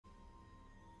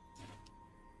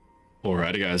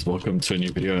Alrighty guys, welcome to a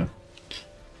new video.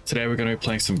 Today we're going to be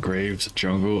playing some Graves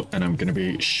Jungle and I'm going to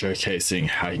be showcasing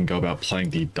how you can go about playing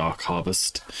the Dark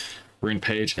Harvest rune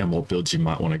page and what builds you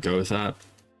might want to go with that.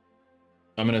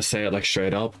 I'm going to say it like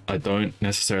straight up, I don't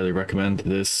necessarily recommend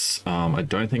this. I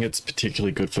don't think it's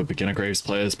particularly good for beginner Graves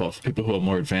players, but for people who are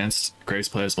more advanced Graves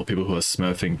players or people who are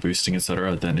smurfing, boosting,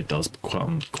 etc., then it does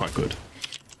become quite good.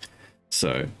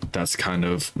 So that's kind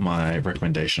of my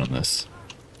recommendation on this.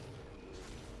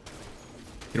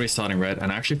 Gonna be starting red,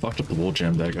 and I actually fucked up the wall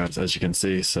gem there, guys, as you can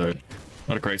see, so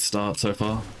not a great start so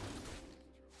far.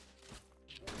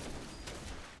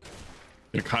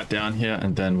 Gonna kite down here,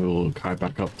 and then we'll kite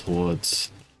back up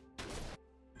towards...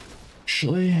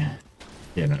 Actually...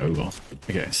 Yeah, no, we will.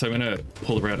 Okay, so I'm gonna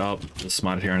pull the red up, we'll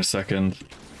smite it here in a second.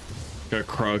 Go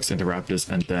Krogs into Raptors,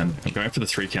 and then I'm going for the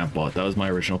 3-camp bot. That was my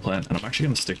original plan, and I'm actually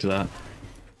gonna stick to that.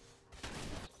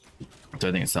 I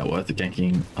don't think it's that worth it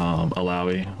ganking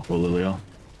Alawi or Lilia.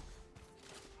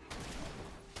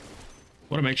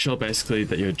 Want to make sure basically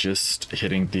that you're just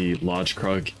hitting the large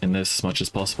Krog in this as much as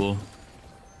possible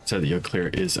so that your clear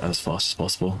is as fast as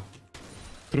possible.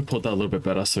 Could have pulled that a little bit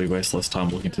better so we waste less time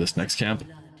looking to this next camp.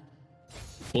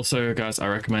 Also guys, I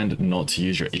recommend not to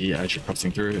use your E as you're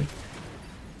crossing through.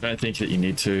 Don't think that you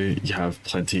need to. You have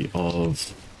plenty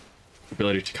of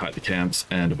ability to kite the camps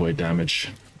and avoid damage.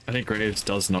 I think Graves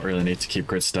does not really need to keep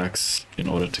grid stacks in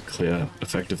order to clear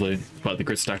effectively, but the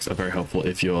grid stacks are very helpful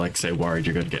if you're, like, say, worried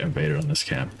you're going to get invaded on this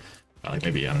camp. Like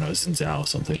maybe, I don't know, Xin Zhao or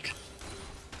something.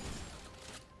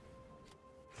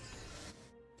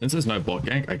 Since there's no bot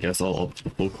gank, I guess I'll opt for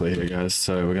the full clear here, guys.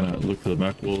 So we're going to look for the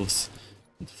Merc Wolves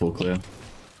into full clear.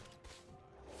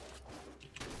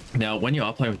 Now, when you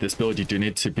are playing with this build, you do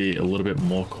need to be a little bit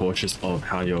more cautious of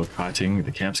how you're kiting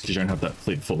the camps because you don't have that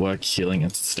fleet footwork, healing,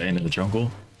 and sustain in the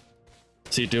jungle.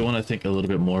 So you do want to think a little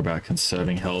bit more about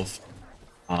conserving health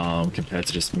compared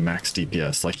to just max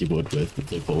DPS like you would with the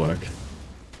fleet footwork.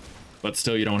 But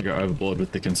still, you don't want to go overboard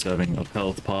with the conserving of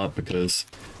health part because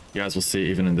you guys will see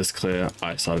even in this clear,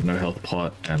 I started no health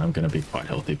part and I'm going to be quite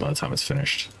healthy by the time it's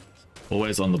finished.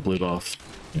 Always on the blue buff,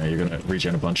 you know, you're going to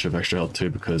regen a bunch of extra health too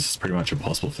because it's pretty much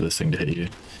impossible for this thing to hit you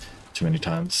too many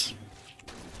times.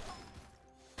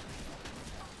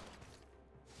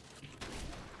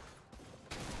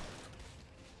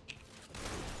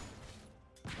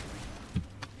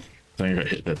 I think I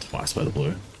got hit there twice by the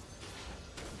blue.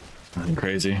 Nothing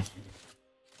crazy.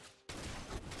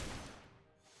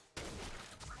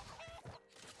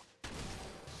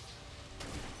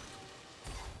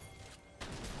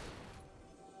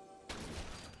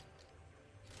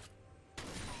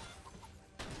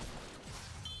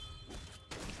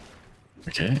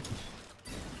 Okay.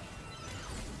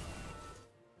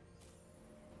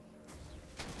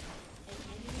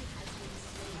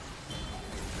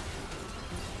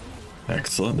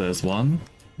 Excellent, there's one.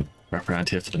 Wrap around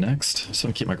here for the next. So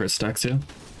I'm keep my grit stacks here.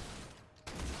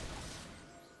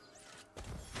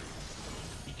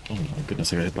 Oh my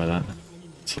goodness, I got hit by that.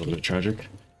 It's a little bit tragic.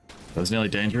 That was nearly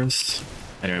dangerous.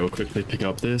 Anyway, we'll quickly pick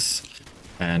up this.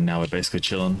 And now we're basically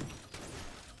chilling.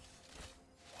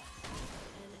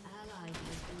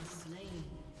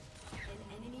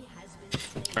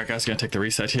 Alright guys, gonna take the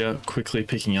reset here. Quickly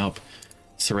picking up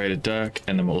Serrated Dirk,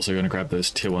 and then we're also going to grab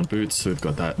those tier 1 boots, so we've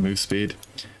got that move speed.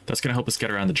 That's going to help us get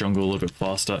around the jungle a little bit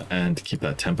faster and keep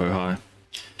that tempo high.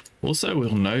 Also,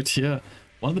 we'll note here,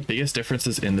 one of the biggest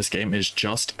differences in this game is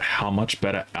just how much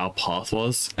better our path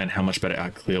was and how much better our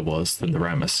clear was than the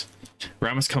Rammus.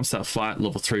 Rammus comes to that fight,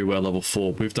 level 3, we're level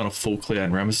 4. We've done a full clear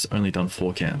and Rammus has only done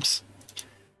 4 camps.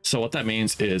 So what that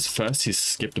means is, first, he's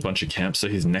skipped a bunch of camps, so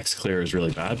his next clear is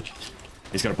really bad.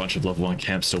 He's got a bunch of level 1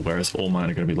 camps still, whereas all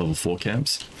mine are going to be level 4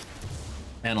 camps.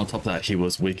 And on top of that, he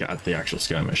was weaker at the actual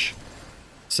skirmish.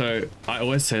 So I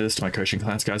always say this to my coaching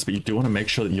clients, guys, but you do want to make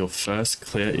sure that your first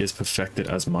clear is perfected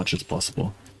as much as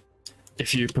possible.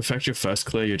 If you perfect your first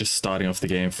clear, you're just starting off the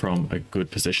game from a good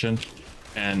position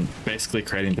and basically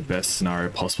creating the best scenario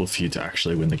possible for you to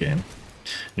actually win the game.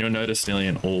 You'll notice nearly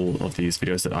in all of these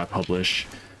videos that I publish,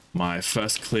 my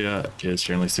first clear is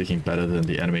generally speaking better than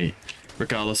the enemy,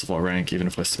 regardless of what rank, even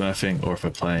if we're smurfing or if we're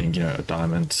playing, you know, a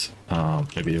diamond,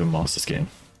 maybe even Masters game.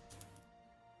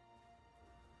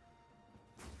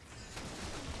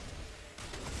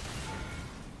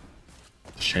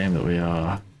 Shame that we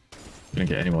are gonna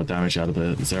get any more damage out of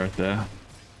the Xerath there.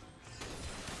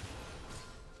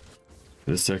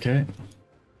 This is okay.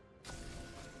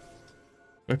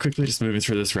 We're quickly just moving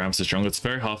through this Ramses jungle. It's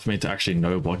very hard for me to actually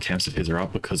know what camps of his are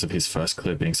up because of his first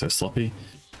clear being so sloppy,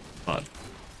 but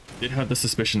did have the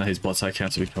suspicion that his bot side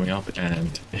camps will be coming up,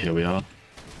 and here we are.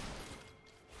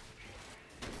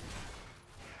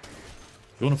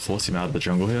 You want to force him out of the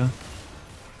jungle here?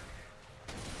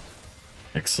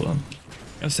 Excellent.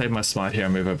 I'm gonna save my smite here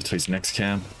and move over to his next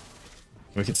camp.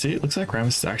 We can see it looks like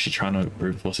Rammus is actually trying to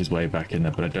brute force his way back in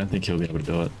there, but I don't think he'll be able to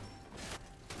do it.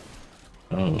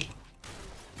 Oh.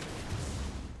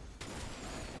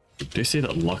 I do see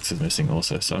that Lux is missing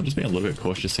also, so I'm just being a little bit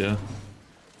cautious here.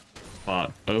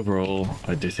 But overall,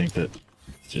 I do think that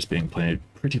it's just being played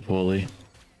pretty poorly.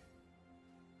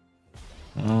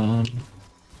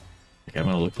 Okay, I'm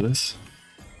gonna look for this.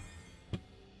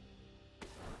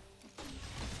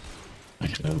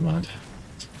 Okay, never mind.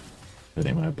 I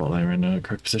think my bot lane are in a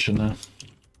correct position there.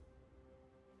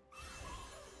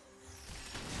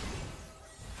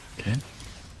 Okay.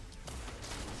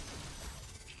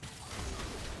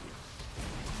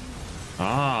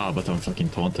 Ah, but I'm fucking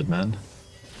taunted, man.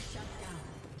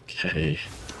 Okay.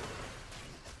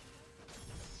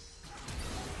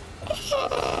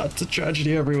 Ah, it's a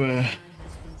tragedy everywhere.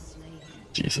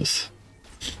 Jesus.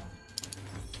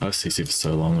 I was CC for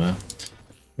so long there.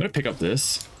 I'm gonna pick up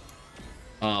this.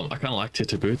 I kind of like tier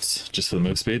 2 boots just for the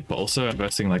move speed, but also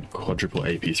investing like quadruple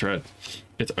AP threat.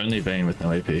 It's only Vayne with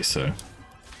no AP, so I'm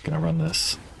gonna run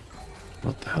this.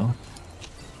 What the hell?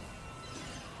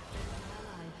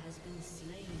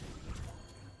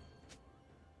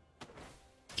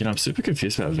 You know, I'm super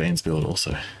confused about Vayne's build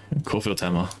also. Caulfield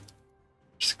Hammer.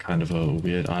 Just kind of a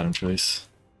weird item choice.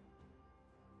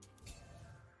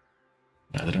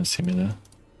 No, they don't see me there.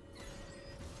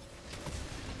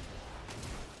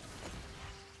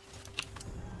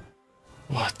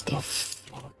 What the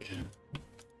fuck?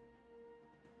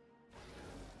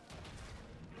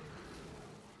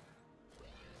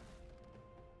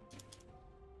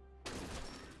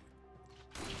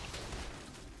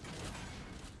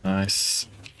 Nice.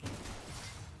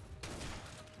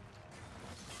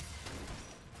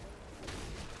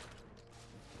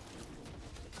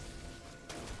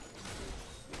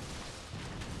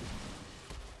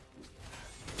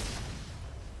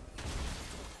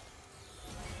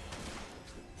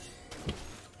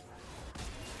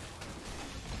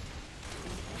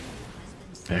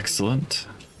 Excellent.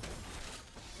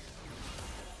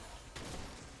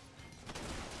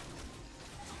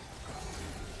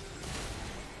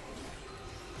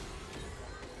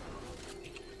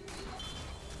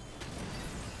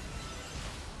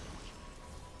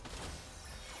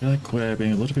 I feel like we're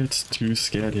being a little bit too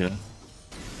scared here.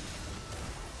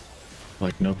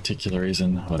 Like no particular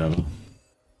reason, whatever.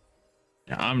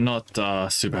 Yeah, I'm not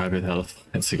super happy with how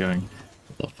it's going.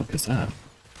 What the fuck is that?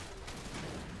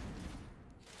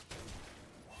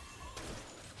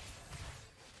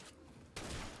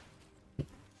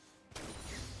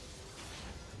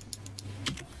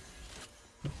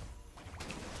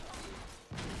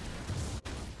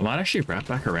 I might actually wrap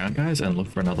back around, guys, and look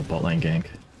for another bot lane gank.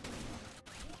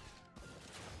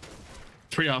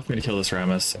 It's pretty hard for me to kill this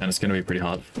Rammus, and it's going to be pretty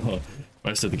hard for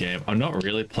most of the game. I'm not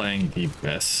really playing the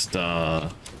best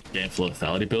game for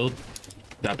Lethality build.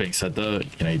 That being said, though,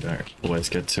 you know, you don't always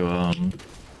get to... I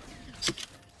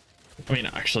mean,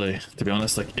 actually, to be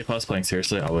honest, like, if I was playing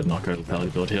seriously, I would not go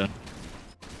Lethality build here.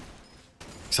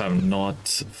 So I'm not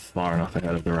far enough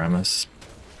ahead of the Rammus.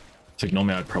 So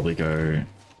normally I'd probably go...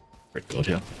 Great build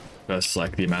here versus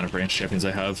like the amount of range champions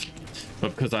I have,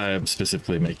 but because I am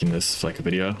specifically making this like a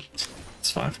video,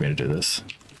 it's fine for me to do this.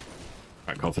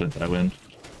 Quite confident that I win.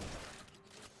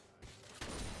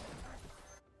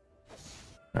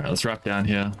 All right, let's wrap down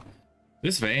here.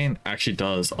 This Vayne actually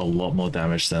does a lot more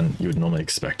damage than you would normally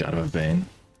expect out of a Vayne.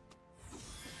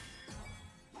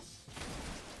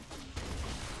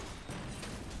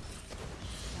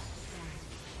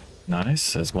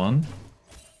 Nice, there's one.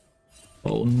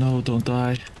 Oh no, don't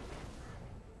die.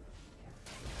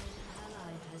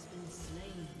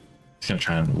 He's gonna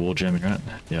try and wall jam me, right?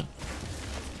 Yeah.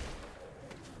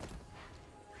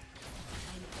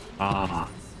 Ah,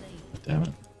 damn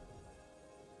it.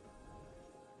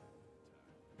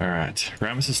 Alright,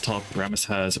 Rammus is top. Rammus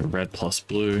has a red plus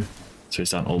blue, so he's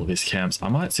done all of his camps. I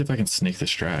might see if I can sneak this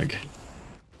drag.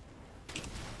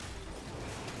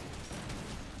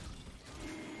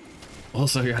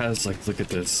 Also, he has, like, look at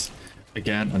this.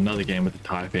 Again, another game with the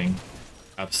typing.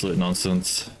 Absolute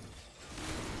nonsense.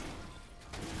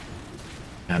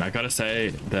 And I gotta say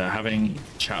that having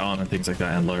chat on and things like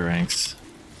that in low ranks,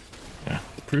 yeah,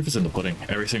 the proof is in the pudding.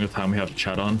 Every single time we have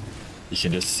chat on, you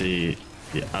can just see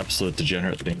the absolute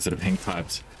degenerate things that are being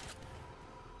typed.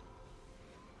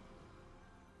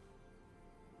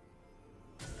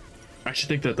 I actually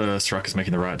think that the Struck is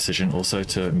making the right decision also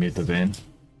to mute the Vayne.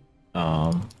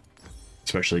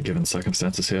 Especially given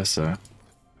circumstances here, so.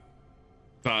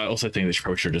 But I also think they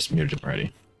probably should have just muted him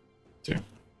already, too.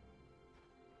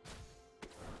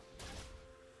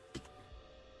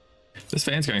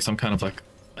 This Vane's going some kind of like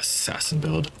assassin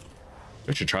build.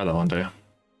 We should try that one day.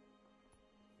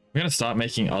 We're gonna start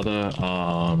making other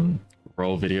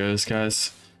role videos,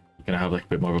 guys. We're gonna have like a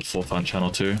bit more of a for fun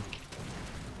channel too.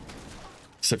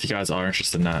 So if you guys are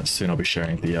interested in that, soon I'll be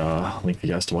sharing the link for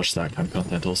you guys to watch that kind of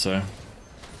content also.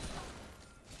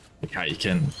 Like how you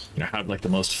can, you know, have like the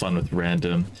most fun with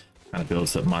random kind of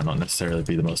builds that might not necessarily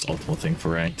be the most optimal thing for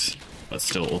ranked, but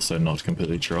still also not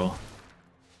completely troll.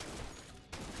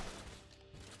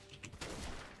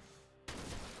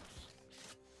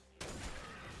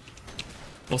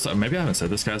 Also, maybe I haven't said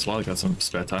this, guys, while I got some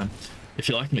spare time. If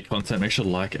you're liking the content, make sure to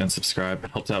like and subscribe.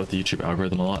 It helps out with the YouTube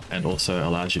algorithm a lot and also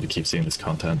allows you to keep seeing this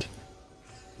content.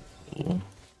 Cool.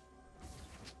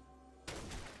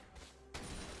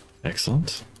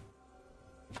 Excellent.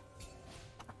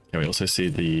 Can we also see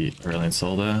the Aurelian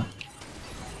Soul there?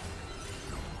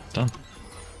 Done.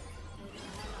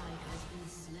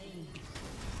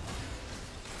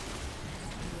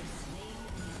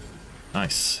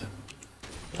 Nice.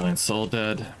 Aurelian Soul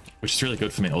dead, which is really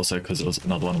good for me also because it was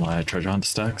another one of my treasure hunter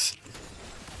stacks.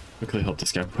 Quickly help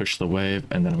this guy push the wave,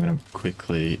 and then I'm going to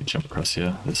quickly jump across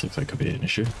here. This looks like it could be an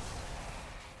issue.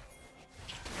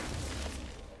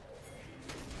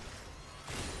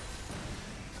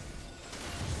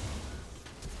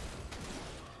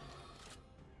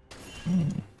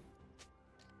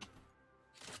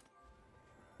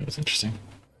 That was interesting.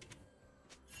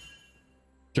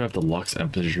 Do I have the Lux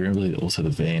and presumably also the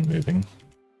Vane moving?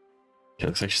 Okay,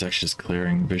 looks like she's actually just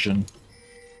clearing vision.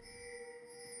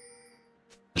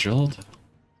 Drilled.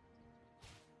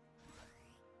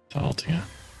 Ulting her.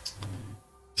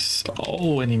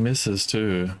 Oh, and he misses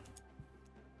too.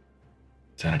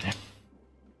 Sanity.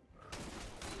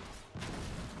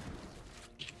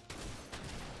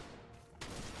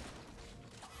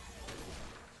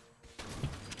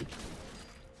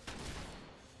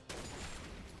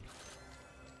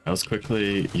 Let's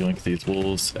quickly yoink these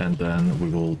wolves and then we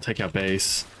will take our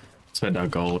base, spend our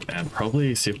gold, and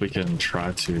probably see if we can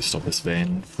try to stop this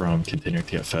Vane from continuing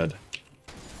to get fed.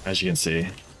 As you can see,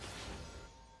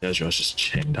 Ezreal's just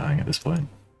chain dying at this point.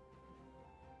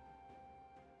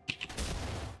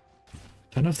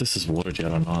 Don't know if this is watered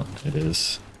yet or not. It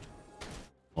is.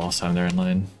 Last time they're in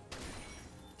lane.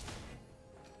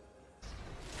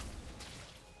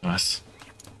 Nice.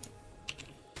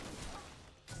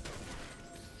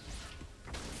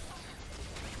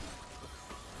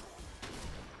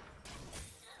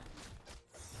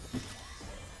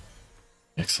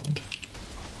 Excellent.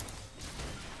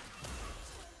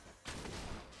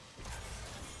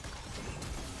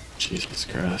 Jesus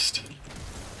Christ.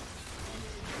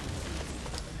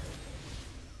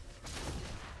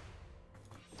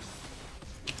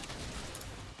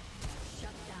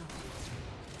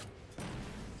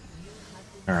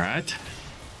 Alright.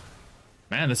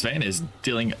 Man, this Vayne is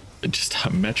dealing just a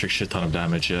metric shit ton of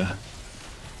damage here.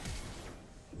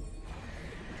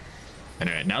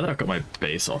 Anyway, now that I've got my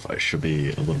base off, I should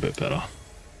be a little bit better. A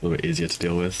little bit easier to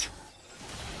deal with.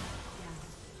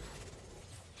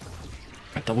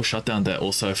 A double shutdown there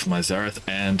also for my Xerath,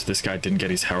 and this guy didn't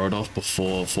get his Herald off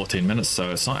before 14 minutes,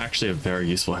 so it's not actually a very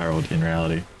useful Herald in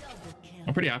reality.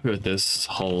 I'm pretty happy with this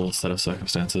whole set of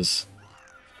circumstances.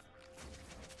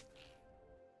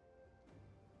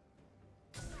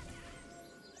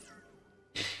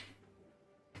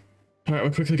 Alright,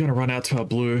 we're quickly going to run out to our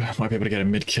blue. Might be able to get a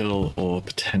mid kill or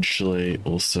potentially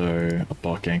also a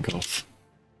bot gank off.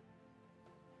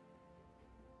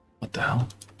 What the hell?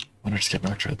 Why don't I just get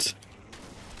Merc Treads?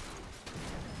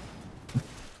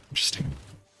 Interesting.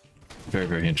 Very,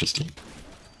 very interesting.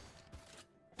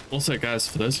 Also, guys,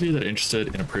 for those of you that are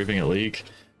interested in improving a league,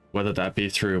 whether that be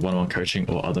through one-on-one coaching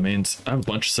or other means, I have a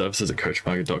bunch of services at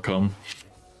coachmarket.com.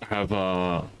 I have,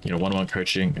 one-on-one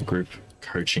coaching, a group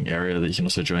coaching area that you can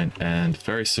also join, and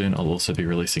very soon I'll also be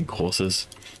releasing courses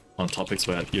on topics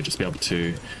where you'll just be able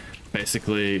to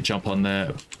basically jump on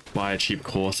there, buy a cheap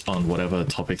course on whatever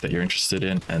topic that you're interested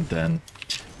in, and then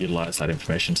utilize that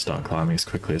information to start climbing as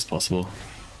quickly as possible.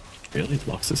 Really?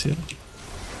 Lux is here?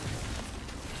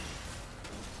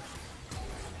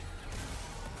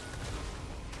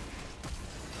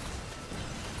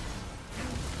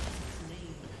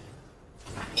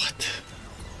 What?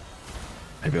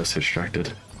 Maybe I was so distracted.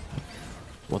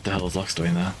 What the hell is Lux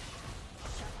doing there?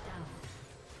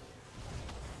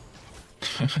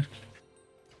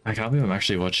 I can't believe I'm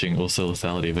actually watching also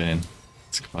Lethality Vayne.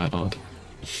 It's quite odd.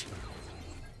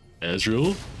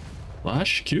 Ezreal?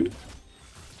 Flash? Q?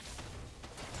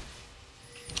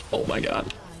 Oh my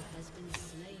god.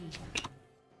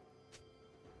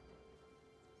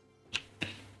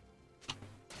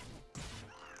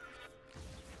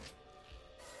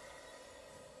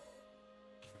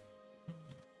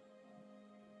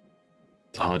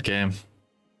 a hard game.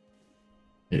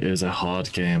 It is a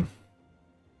hard game.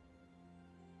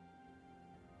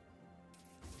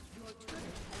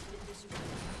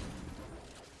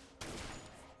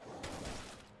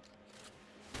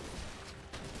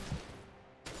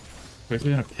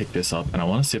 Quickly gonna pick this up, and I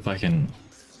want to see if I can.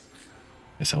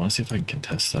 Yes, I want to see if I can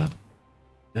contest that.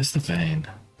 There's the vein.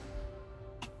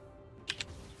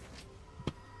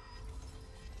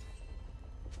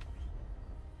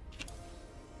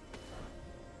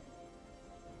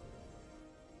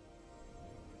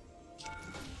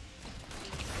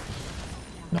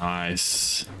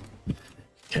 Nice.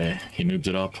 Okay, he moved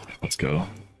it up. Let's go.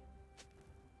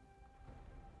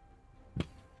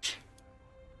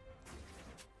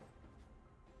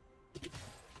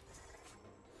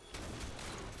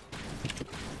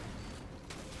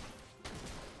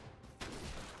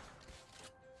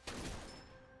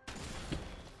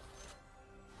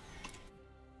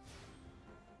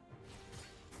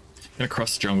 Gonna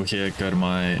cross the jungle here, go to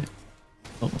my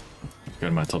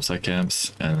top side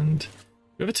camps, and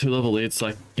we have a 2-level lead. It's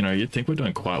like, you know, you'd think we're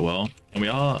doing quite well, and we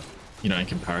are, you know, in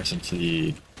comparison to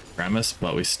the Rammus,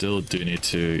 but we still do need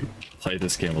to play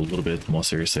this game a little bit more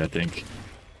seriously, I think,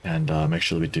 and make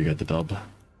sure that we do get the dub.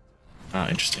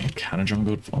 Interesting. Cannon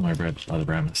jungled on my red by the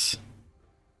Rammus.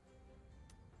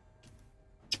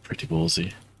 It's pretty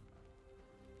ballsy.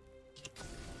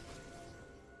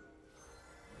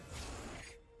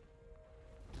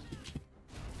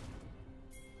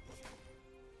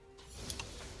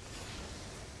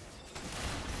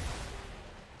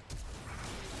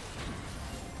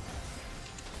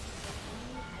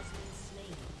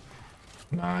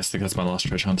 Nice, I think that's my last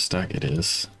treasure hunt stack. It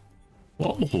is.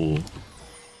 Whoa!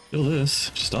 Feel this.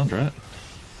 Just stunned, right?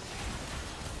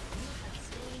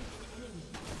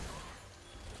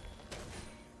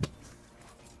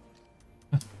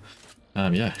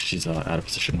 Yeah, she's out of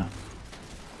position now.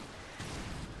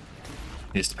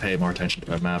 Needs to pay more attention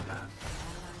to that map.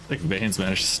 I think Vayne's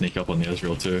managed to sneak up on the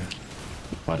Ezreal too.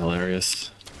 Quite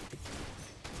hilarious.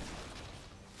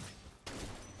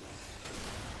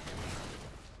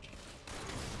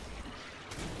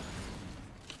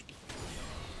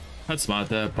 Had smart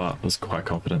there, but was quite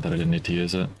confident that I didn't need to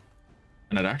use it.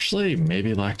 And I'd actually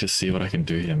maybe like to see what I can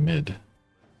do here mid.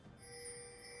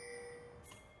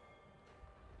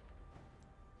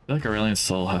 I feel like Aurelian's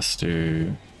Soul has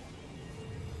to...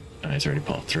 Oh, he's already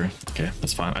popped through. Okay,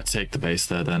 that's fine. I take the base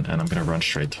there then, and I'm going to run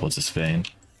straight towards this Vayne.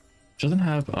 She doesn't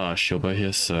have shield bow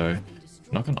here, so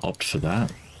I'm not going to opt for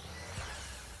that.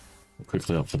 We'll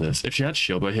quickly opt for this. If she had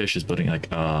shield bow here, she's building like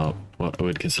what I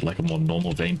would consider like a more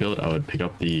normal Vayne build. I would pick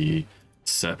up the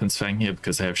Serpent's Fang here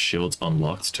because they have shields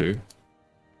unlocked too.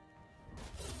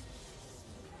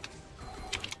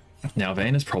 Now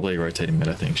Vayne is probably rotating mid,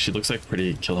 I think. She looks like a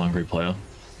pretty kill hungry player.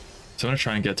 So I'm going to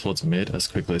try and get towards mid as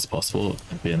quickly as possible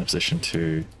and be in a position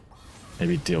to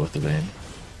maybe deal with the Vayne.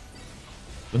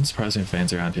 Wouldn't surprise me if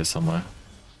Vayne's around here somewhere.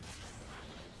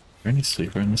 Is there any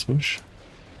sleeper in this bush?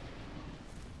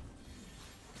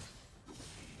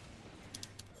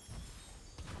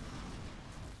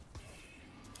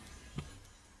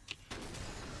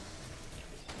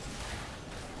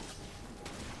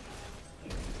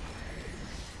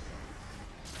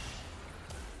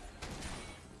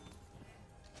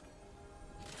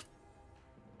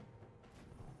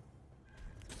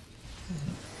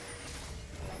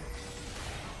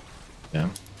 Yeah.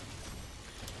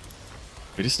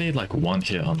 We just need like one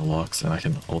hit on the locks and I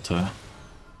can alter.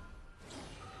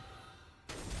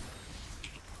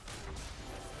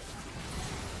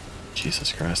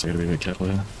 Jesus Christ, I gotta be a bit careful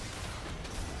here.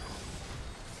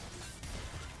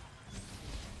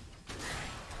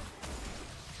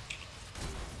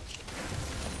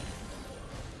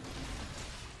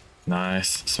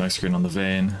 Nice. Smoke screen on the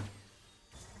Vayne.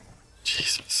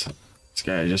 Jesus. This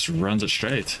guy just runs it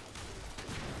straight.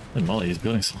 And Molly, he's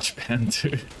building so much band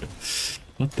too.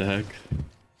 What the heck?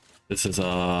 This is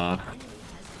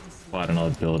quite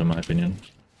another build in my opinion.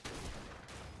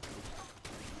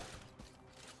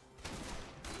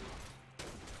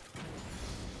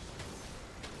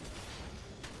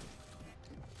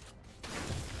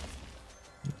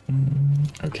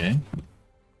 Okay.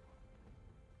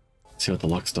 See what the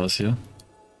Lux does here.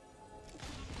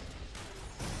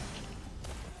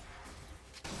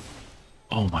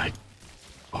 Oh my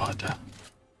god.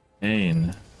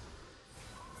 Pain.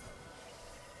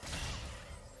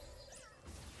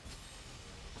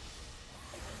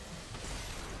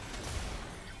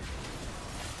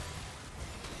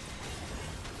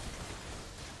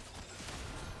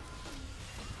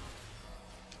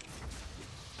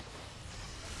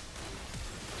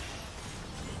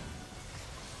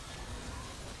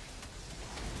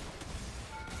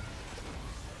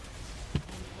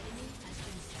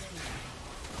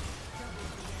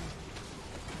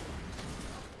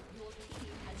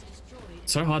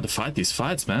 So hard to fight these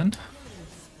fights, man.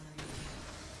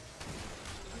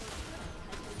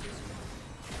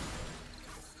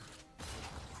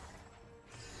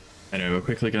 Anyway, we're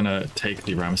quickly gonna take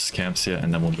the Rammus camps here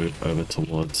and then we'll move over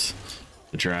towards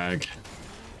the drag.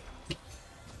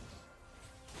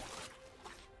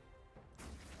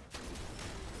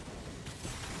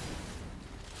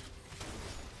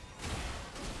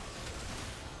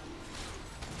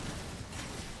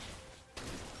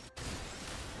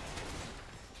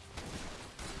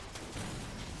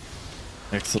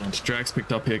 Excellent. Drag's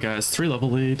picked up here, guys.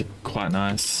 3-level lead. Quite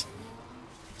nice.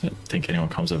 I don't think anyone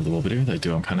comes over the wall, but if they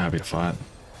do, I'm kind of happy to fight.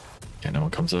 Okay, no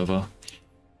one comes over.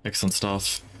 Excellent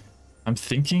stuff. I'm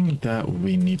thinking that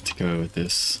we need to go with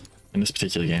this in this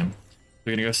particular game.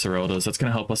 We're going to go Sereldas. That's going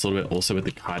to help us a little bit also with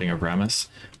the kiting of Rammus.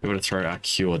 We're going to throw our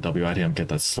Q or W at him, get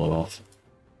that slow off.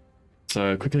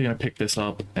 So quickly going to pick this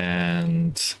up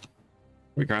and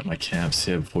we grab my camps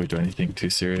here before we do anything too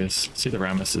serious. See the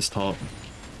Rammus is top.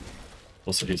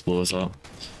 Also his blue is up.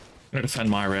 I'm going to defend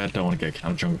my red. Don't want to get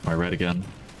counter jump with my red again.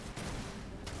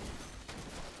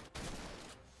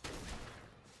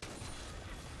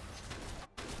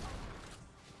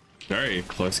 Very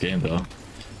close game though.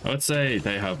 I would say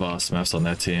they have smurfs on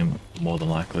their team more than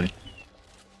likely.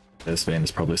 This Vayne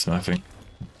is probably smurfing.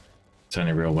 It's the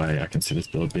only real way I can see this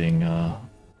build being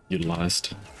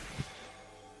utilized.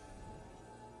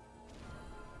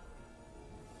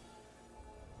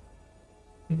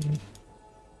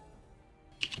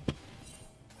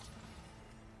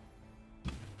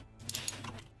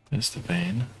 There's the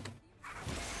Vayne.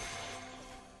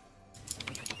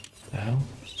 The hell?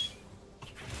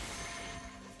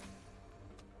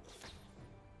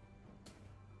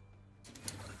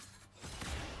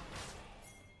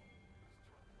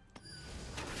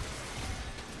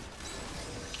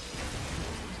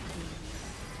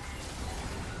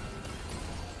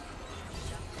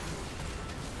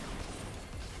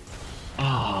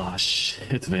 Ah,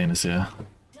 shit, Vayne is here.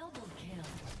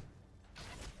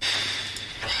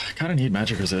 Kind of need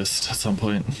magic resist at some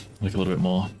point, like a little bit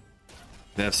more.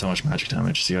 They have so much magic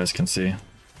damage, as you guys can see.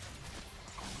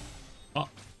 Oh,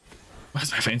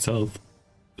 where's my Vayne's health?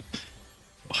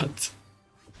 What?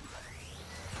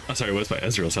 Oh, sorry, where's my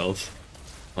Ezreal's health?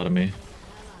 Pardon me.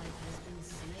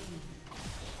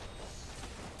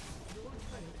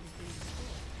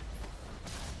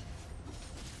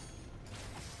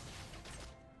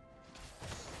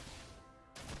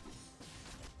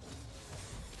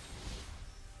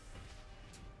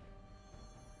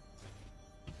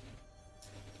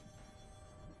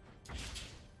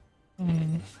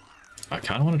 I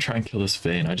kind of want to try and kill this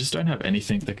Vayne. I just don't have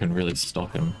anything that can really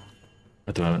stop him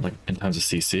at the moment, like in terms of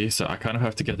CC. So I kind of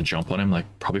have to get the jump on him, like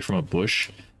probably from a bush,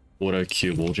 auto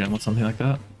Q wall jam or something like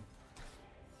that.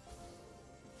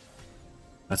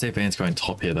 I'd say Vayne's going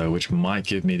top here though, which might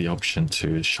give me the option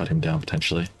to shut him down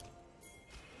potentially.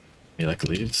 He like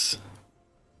leaves.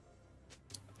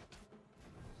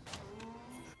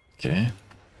 Okay.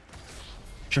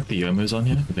 Chuck the Youmu's on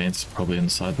here. Vayne's probably in the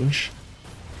side bush.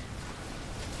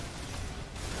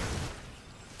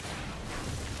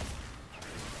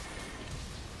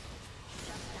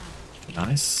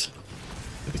 Nice.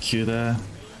 Get the Q there.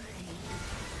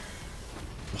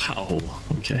 Wow,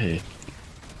 okay.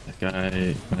 That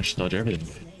guy managed to dodge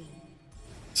everything.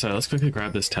 So let's quickly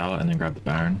grab this tower and then grab the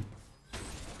Baron.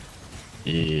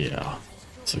 Yeah,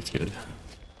 this looks good.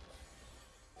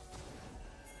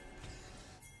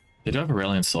 They do have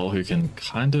Aurelion Sol who can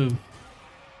kind of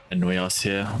annoy us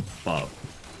here, but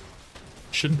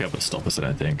shouldn't be able to stop us, I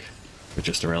don't think, with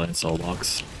just Aurelion Sol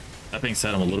locks. That being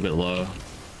said, I'm a little bit low.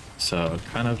 So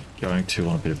kind of going to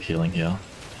want a bit of healing here.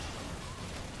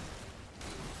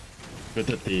 Good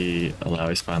that the allow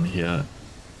is finally here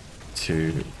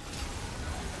to...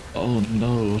 Oh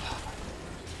no.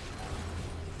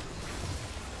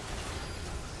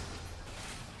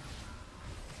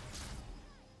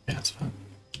 Yeah, it's fine.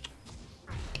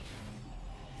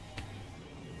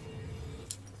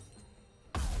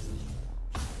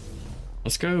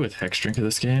 Let's go with Hex Drinker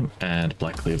this game and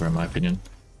Black Cleaver in my opinion.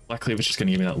 Black Cleaver is just going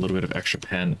to give me that little bit of extra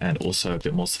pen and also a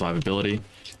bit more survivability.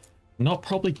 Not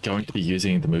probably going to be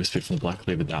using the move speed from the Black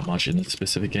Cleaver that much in this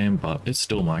specific game, but it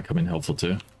still might come in helpful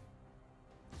too.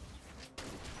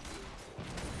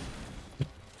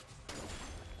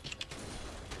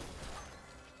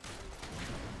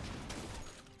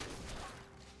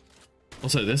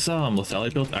 Also, this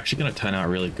Lethality build is actually going to turn out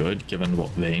really good given what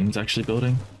Vayne's actually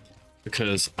building,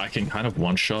 because I can kind of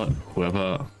one-shot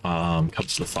whoever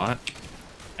comes to the fight.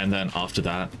 And then after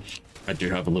that, I do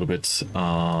have a little bit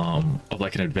of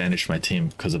like an advantage to my team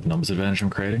because of numbers advantage I'm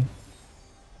creating.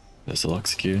 There's the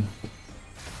Lux Q.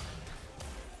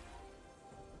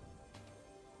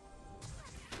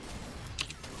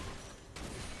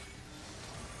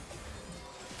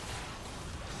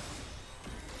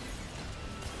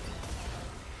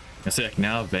 And so like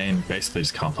now Vayne basically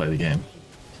just can't play the game.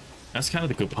 That's kind of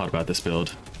the good part about this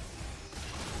build.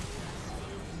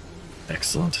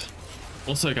 Excellent.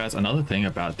 Also guys, another thing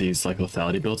about these like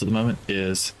lethality builds at the moment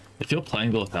is if you're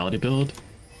playing the lethality build,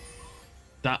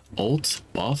 that ult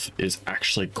buff is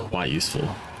actually quite useful.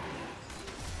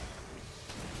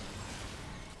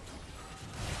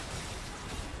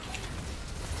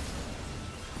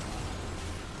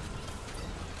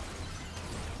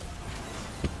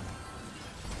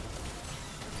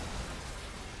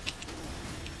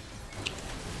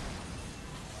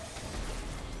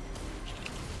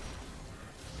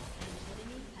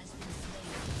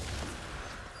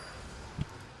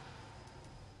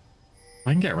 If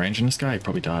I can get range on this guy, he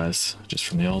probably dies just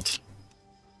from the ult.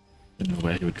 Didn't know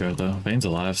where he would go though. Vayne's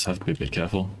alive, so I have to be a bit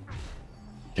careful.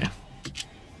 Okay.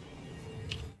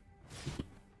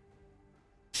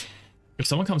 If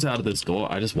someone comes out of this door,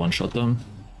 I just one-shot them.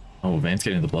 Oh, Vayne's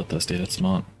getting the bloodthirsty, that's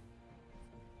smart.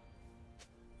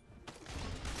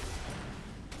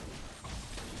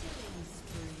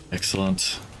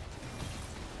 Excellent.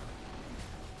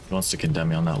 He wants to condemn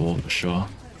me on that wall for sure.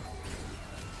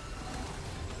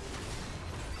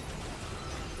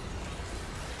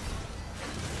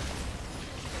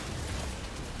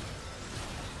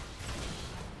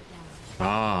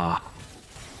 Ah,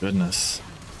 goodness.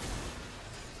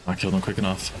 I killed him quick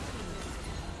enough.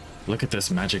 Look at this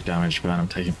magic damage burn I'm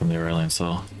taking from the Aurelion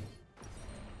Soul.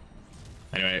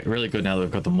 Anyway, really good now that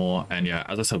we've got the Maw, and yeah,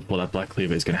 as I said before, that Black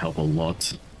Cleaver is going to help a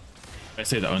lot. I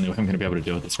say the only way I'm going to be able to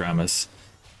deal with this Rammus.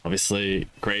 Obviously,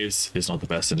 Graves is not the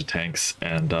best into tanks,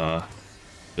 and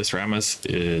this Rammus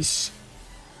is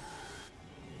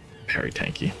very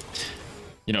tanky.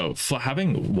 You know, for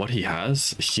having what he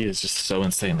has, he is just so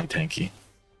insanely tanky.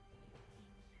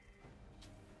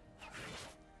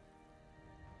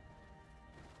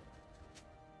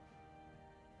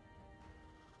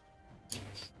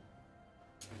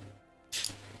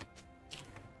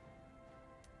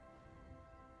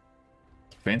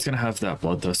 Vayne's gonna have that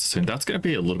Bloodthirster soon. That's gonna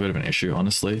be a little bit of an issue,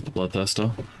 honestly, the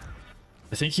Bloodthirster.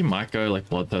 I think he might go like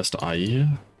Bloodthirster IE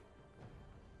here.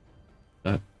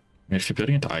 That, I mean, if you're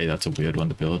building into IE, that's a weird one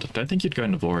to build. I don't think you'd go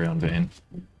Navori on Vayne.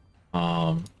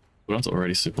 Cooldown's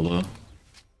already super low.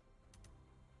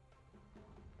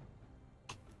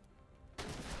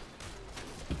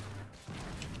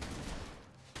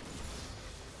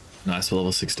 Nice for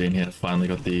level 16 here. Finally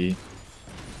got the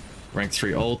rank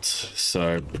 3 ult,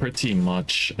 so pretty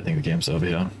much I think the game's over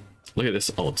here. Look at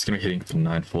this ult, it's going to be hitting for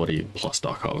 940 plus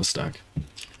Dark Harvest stack.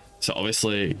 So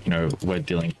obviously, you know, we're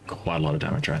dealing quite a lot of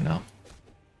damage right now.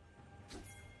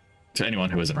 To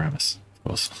anyone who isn't Rammus, of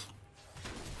course.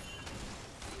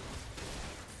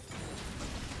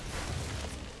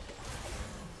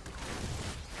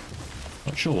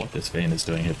 Not sure what this Vayne is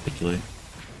doing here particularly.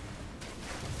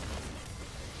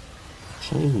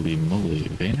 Holy moly,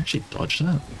 Vayne actually dodged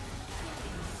that?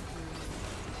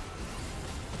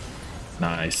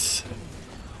 Nice.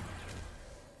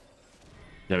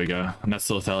 There we go. And that's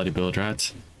the lethality build,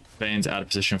 right? Vayne's out of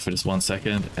position for just 1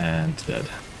 second and dead.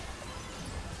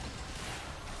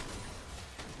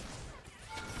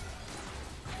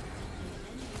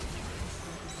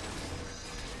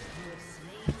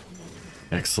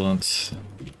 Excellent.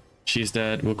 She's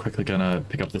dead. We're quickly gonna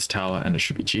pick up this tower and it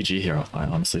should be GG here, I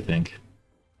honestly think.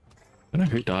 I don't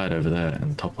know who died over there in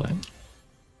the top lane.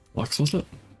 Lux, was it?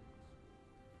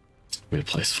 Weird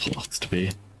place for Lux to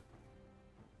be.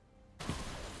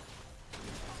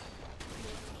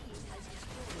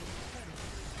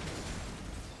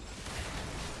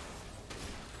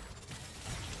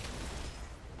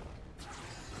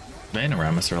 Vayne and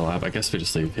Rammus are alive. I guess we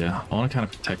just leave here. I want to kind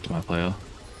of protect my player.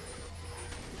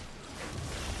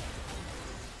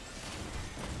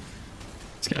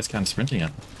 This guy's kind of sprinting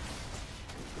it.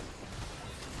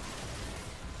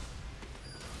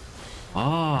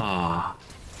 Ah.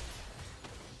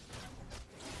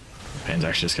 Pain's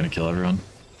actually just going to kill everyone.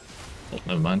 Oh,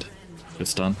 never mind. Good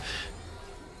stun.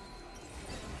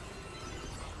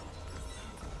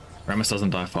 Rammus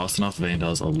doesn't die fast enough. Vayne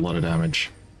does a lot of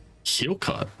damage. Heal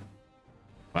cut.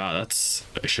 Wow, that's...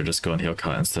 I should just go on heal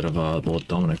cut instead of Lord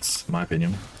Dominic's, in my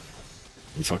opinion.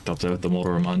 We fucked up there with the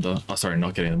Mortal Reminder. Oh, sorry,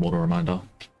 not getting the Mortal Reminder.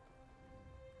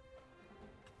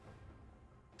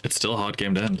 It's still a hard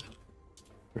game to end.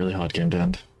 Really hard game to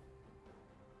end.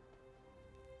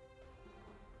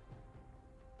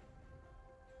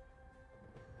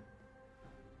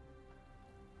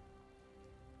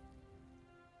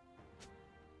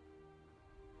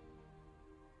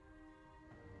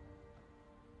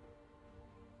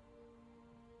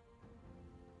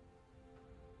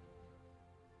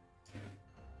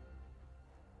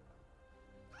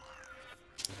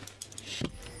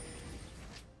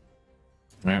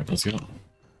 Alright, let's go.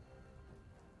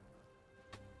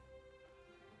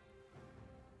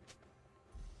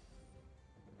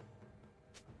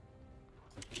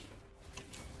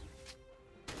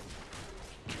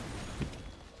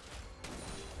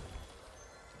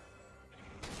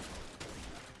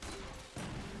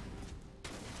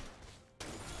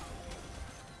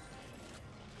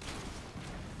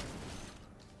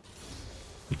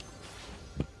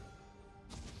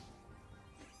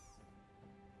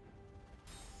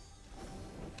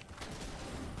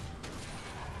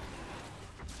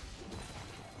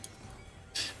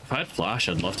 If I had flash,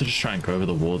 I'd love to just try and go over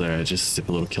the wall there, just zip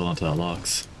a little kill onto that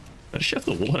Lux. Where does she have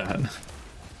the ward at?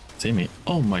 See me.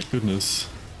 Oh my goodness.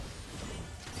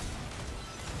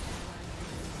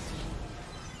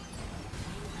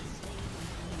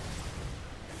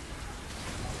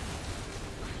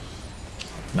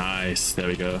 Nice, there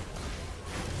we go.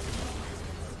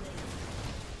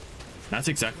 That's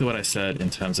exactly what I said in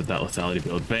terms of that lethality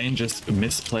build. Vayne just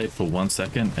misplayed for 1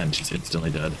 second and she's instantly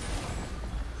dead.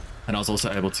 And I was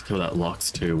also able to kill that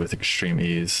Lux too with extreme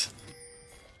ease.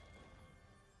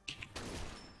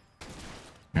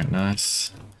 Alright,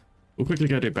 nice. We'll quickly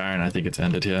go to Baron. I think it's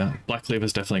ended here. Black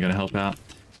Cleaver's definitely going to help out.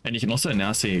 And you can also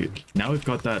now see, now we've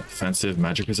got that defensive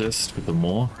magic resist with the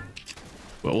Maw.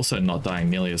 We're also not dying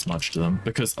nearly as much to them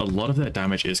because a lot of their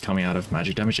damage is coming out of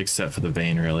magic damage except for the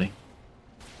Vayne really.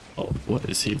 Oh, what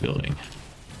is he building?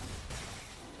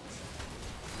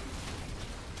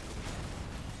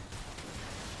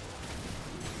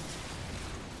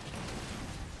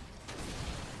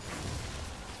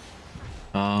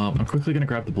 I'm quickly going to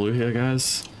grab the blue here,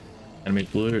 guys. Enemy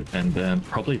blue, and then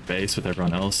probably base with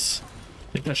everyone else.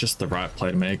 I think that's just the right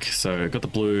play to make. So got the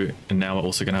blue, and now we're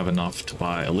also going to have enough to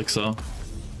buy elixir. I'm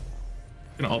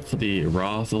going to opt for the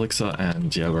Wrath elixir,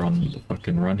 and yeah, we're on the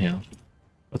fucking run here.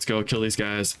 Let's go kill these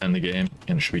guys, end the game,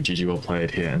 and it should be GG well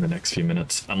played here in the next few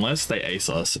minutes. Unless they ace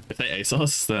us. If they ace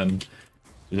us, then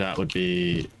that would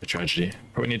be a tragedy.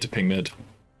 Probably need to ping mid.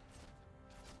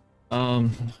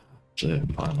 Actually,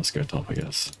 fine, let's go top, I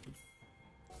guess.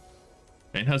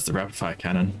 Vayne has the rapid fire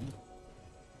cannon.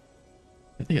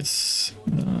 I think it's...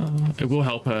 it will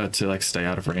help her to like stay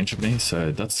out of range of me,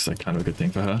 so that's like kind of a good thing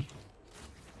for her.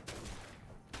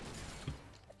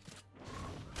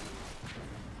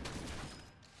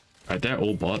 Alright, they're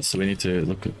all bots, so we need to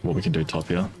look at what we can do top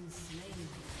here.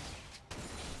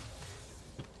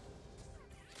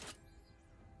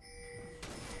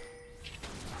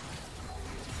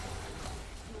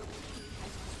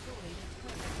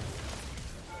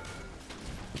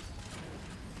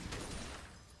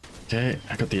 Okay,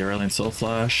 I got the Aurelian Soul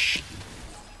Flash.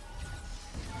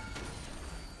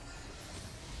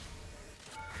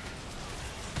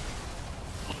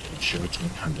 Oh, you're joking,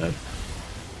 I'm dead.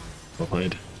 Well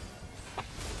played.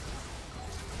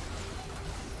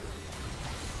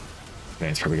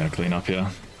 Vayne's probably gonna clean up here.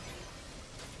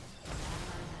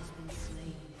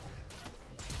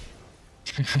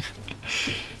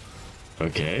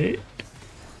 Okay.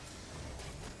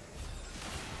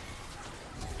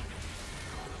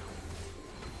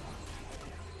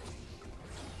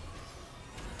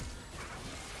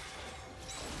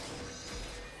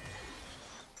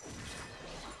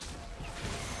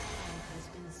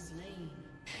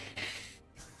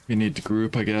 We need to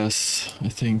group, I guess. I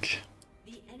think.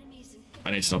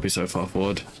 I need to not be so far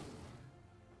forward.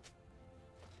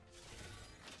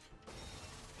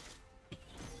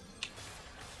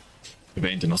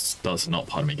 Vayne does not,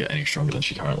 pardon me, get any stronger than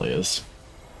she currently is.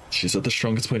 She's at the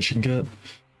strongest point she can get.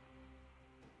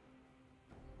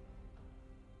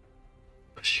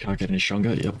 She can't get any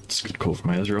stronger. Yep, it's a good call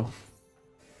from my Ezreal.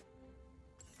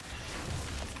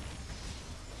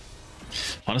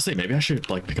 Honestly, maybe I should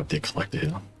like pick up the collector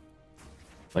here.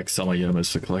 Like sell my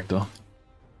Yomas for collector.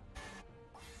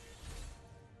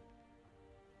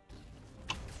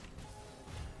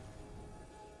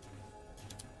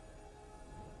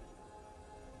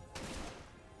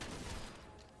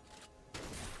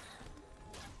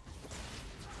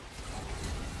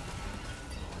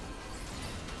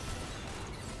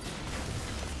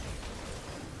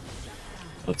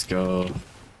 Let's go.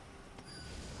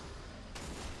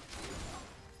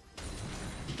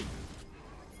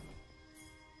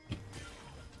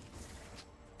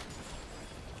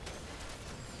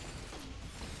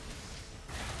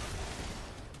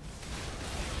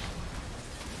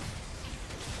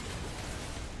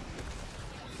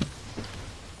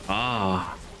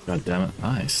 Ah, god damn it.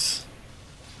 Nice.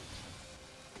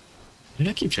 Maybe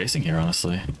I keep chasing here,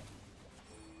 honestly.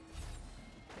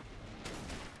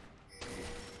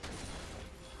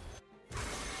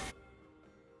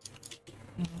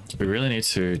 We really need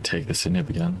to take this inhib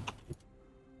again.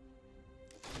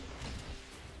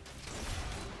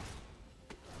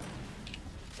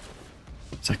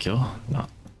 that kill? No.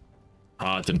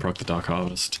 Ah, it didn't proc the Dark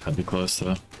Harvest. Had to be close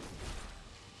though.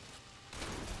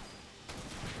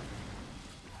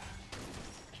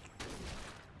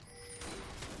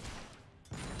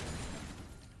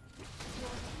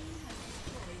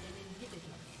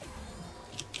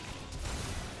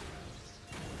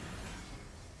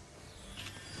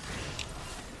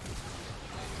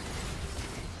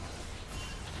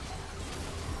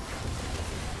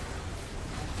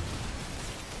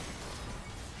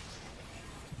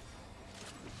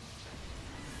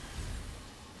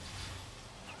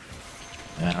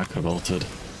 Yeah, I could have ulted.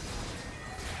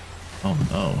 Oh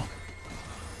no.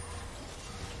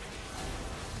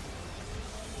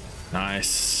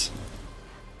 Nice.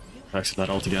 Back to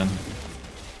that ult again.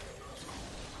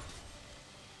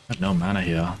 I have no mana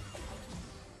here.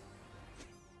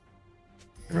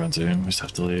 Everyone's zoom, we just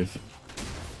have to leave.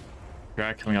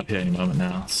 Drag coming up here any moment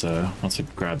now, so once we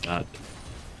grab that.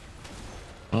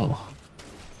 Oh.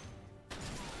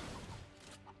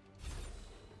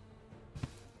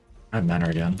 I have mana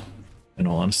again. In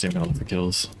all honesty, I'm gonna look for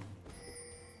kills.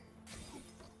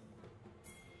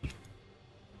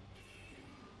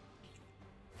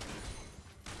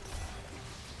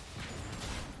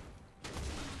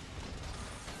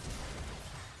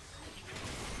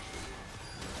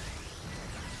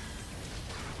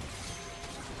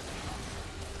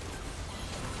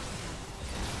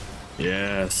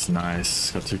 Yes,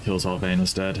 nice. Got 2 kills while Vayne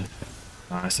was dead.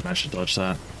 Nice, I managed to dodge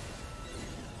that.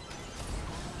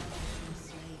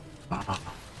 Ah,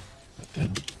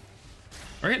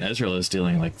 I reckon Ezreal is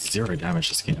dealing like 0 damage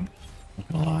this game.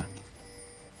 Not gonna lie.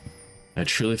 I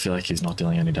truly feel like he's not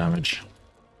dealing any damage.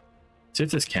 See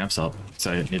if this camps up,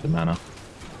 so I need the mana.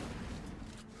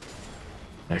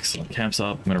 Excellent. Camps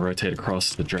up. I'm gonna rotate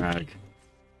across the drag.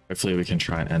 Hopefully we can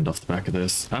try and end off the back of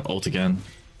this. I have ult again.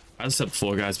 As I said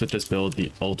before, guys, with this build,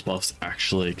 the ult buffs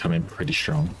actually come in pretty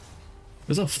strong. It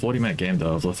was a 40-minute game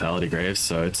though of Lethality Graves,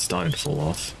 so it's starting to fall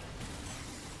off.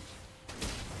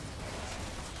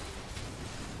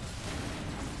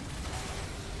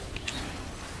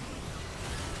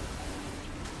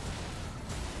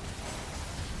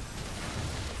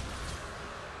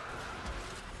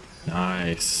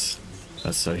 Nice.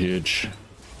 That's so huge.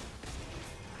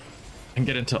 I can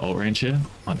get into ult range here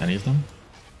on any of them.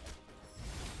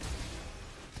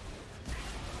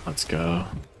 Let's go.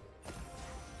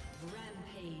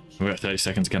 We got 30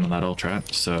 seconds again on that ult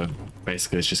trap, so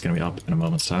basically it's just going to be up in a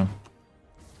moment's time.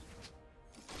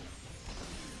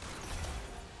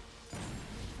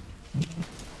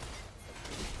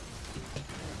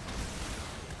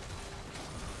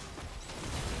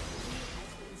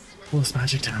 All this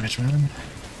magic damage, man.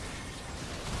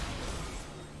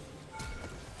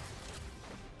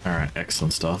 Alright,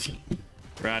 excellent stuff.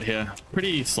 We're out here.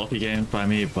 Pretty sloppy game by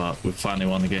me, but we've finally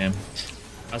won the game.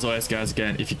 As always, guys,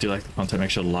 again, if you do like the content,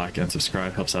 make sure to like and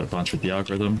subscribe. Helps out a bunch with the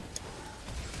algorithm.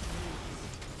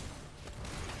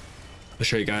 I'll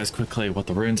show you guys quickly what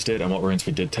the runes did and what runes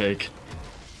we did take.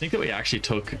 I think that we actually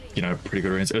took, you know, pretty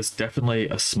good runes. It was definitely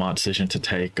a smart decision to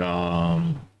take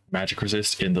magic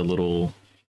resist in the little...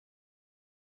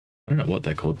 I don't know what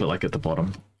they're called, but like at the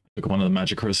bottom. Took one of the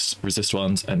magic resist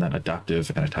ones and then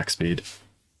adaptive and attack speed.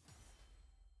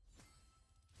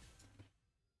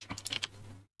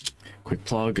 Quick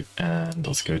plug, and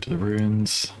let's go to the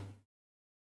runes.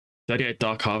 38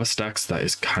 Dark Harvest stacks, that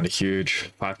is kind of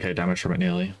huge. 5k damage from it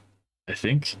nearly, I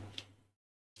think.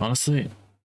 Honestly,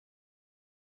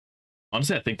 I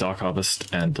think Dark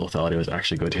Harvest and Lethality was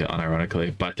actually good here,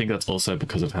 unironically, but I think that's also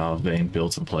because of how Vayne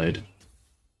builds and played.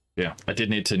 Yeah, I did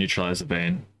need to neutralize the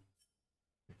Vayne.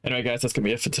 Anyway, guys, that's gonna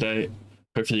be it for today.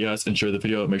 Hopefully you guys enjoyed the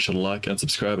video. Make sure to like and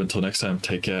subscribe. Until next time,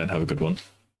 take care and have a good one.